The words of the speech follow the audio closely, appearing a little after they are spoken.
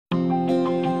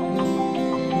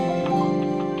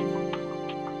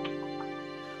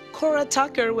Cora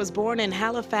Tucker was born in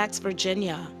Halifax,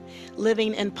 Virginia.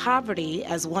 Living in poverty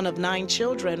as one of 9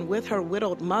 children with her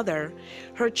widowed mother,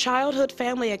 her childhood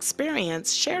family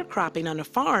experience, sharecropping on a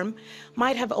farm,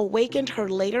 might have awakened her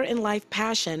later in life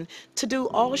passion to do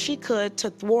all she could to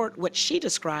thwart what she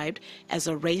described as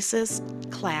a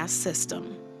racist class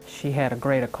system. She had a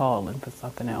greater calling for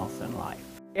something else in life.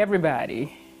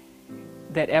 Everybody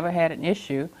that ever had an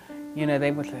issue,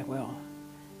 they would say, well,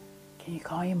 can you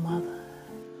call your mother?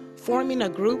 Forming a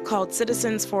group called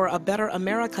Citizens for a Better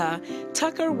America,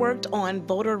 Tucker worked on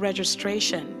voter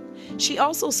registration. She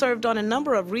also served on a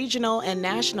number of regional and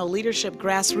national leadership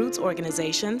grassroots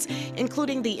organizations,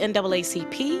 including the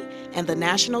NAACP and the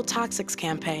National Toxics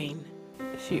Campaign.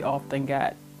 She often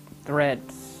got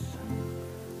threats,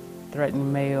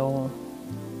 threatened mail,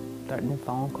 threatening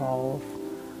phone calls,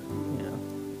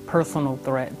 personal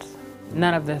threats.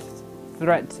 None of the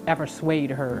threats ever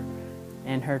swayed her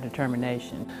and her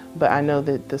determination. But I know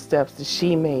that the steps that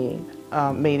she made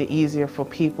it easier for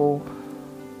people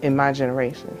in my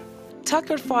generation.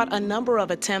 Tucker fought a number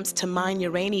of attempts to mine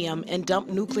uranium and dump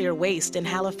nuclear waste in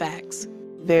Halifax.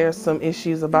 There's some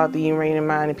issues about the uranium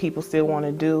mining. People still want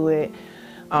to do it.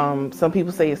 Some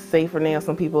people say it's safer now.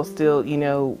 Some people are still,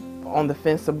 on the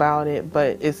fence about it.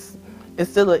 But it's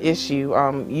still an issue.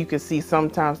 You can see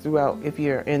sometimes throughout, if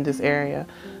you're in this area,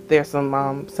 there's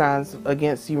some signs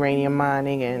against uranium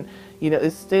mining, and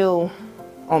it's still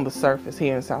on the surface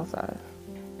here in Southside.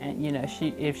 And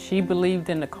if she believed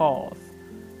in the cause,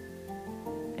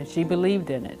 and she believed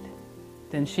in it,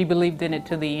 then she believed in it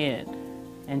to the end,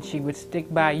 and she would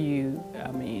stick by you.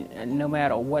 No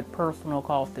matter what personal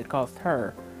cost it cost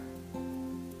her,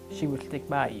 she would stick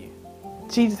by you.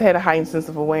 She just had a heightened sense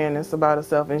of awareness about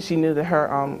herself, and she knew that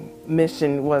her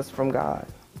mission was from God.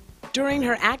 During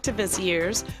her activist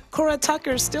years, Cora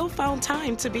Tucker still found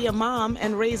time to be a mom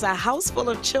and raise a house full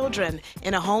of children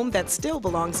in a home that still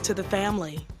belongs to the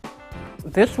family.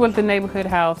 This was the neighborhood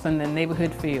house and the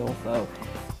neighborhood field, so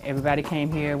everybody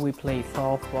came here. We played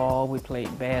softball, we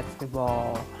played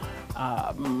basketball,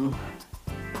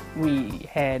 we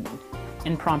had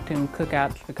impromptu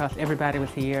cookouts because everybody was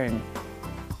here and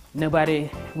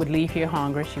nobody would leave here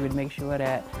hungry. She would make sure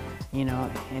that,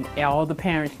 and all the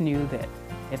parents knew that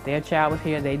if their child was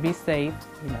here, they'd be safe.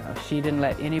 She didn't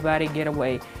let anybody get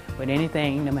away with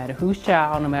anything, no matter whose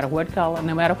child, no matter what color,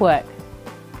 no matter what.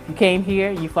 If you came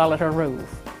here, you followed her rules,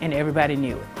 and everybody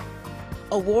knew it.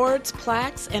 Awards,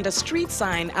 plaques, and a street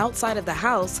sign outside of the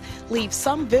house leave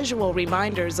some visual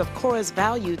reminders of Cora's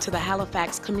value to the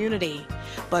Halifax community.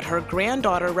 But her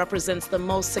granddaughter represents the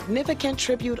most significant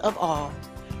tribute of all,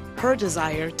 her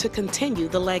desire to continue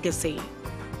the legacy.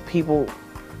 People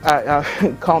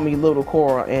call me Little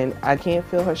Cora, and I can't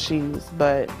fill her shoes,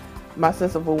 but my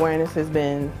sense of awareness has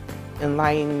been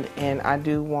enlightened, and I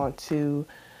do want to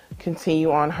continue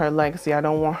on her legacy. I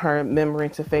don't want her memory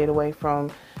to fade away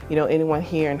from, anyone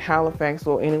here in Halifax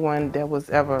or anyone that was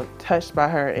ever touched by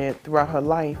her and throughout her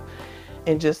life,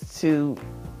 and just to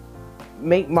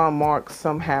make my mark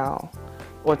somehow,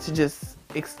 or to just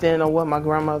extend on what my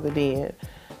grandmother did,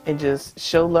 and just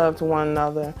show love to one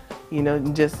another,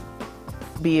 just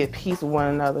be at peace with one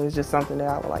another is just something that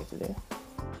I would like to do.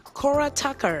 Cora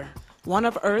Tucker, one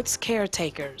of Earth's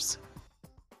caretakers.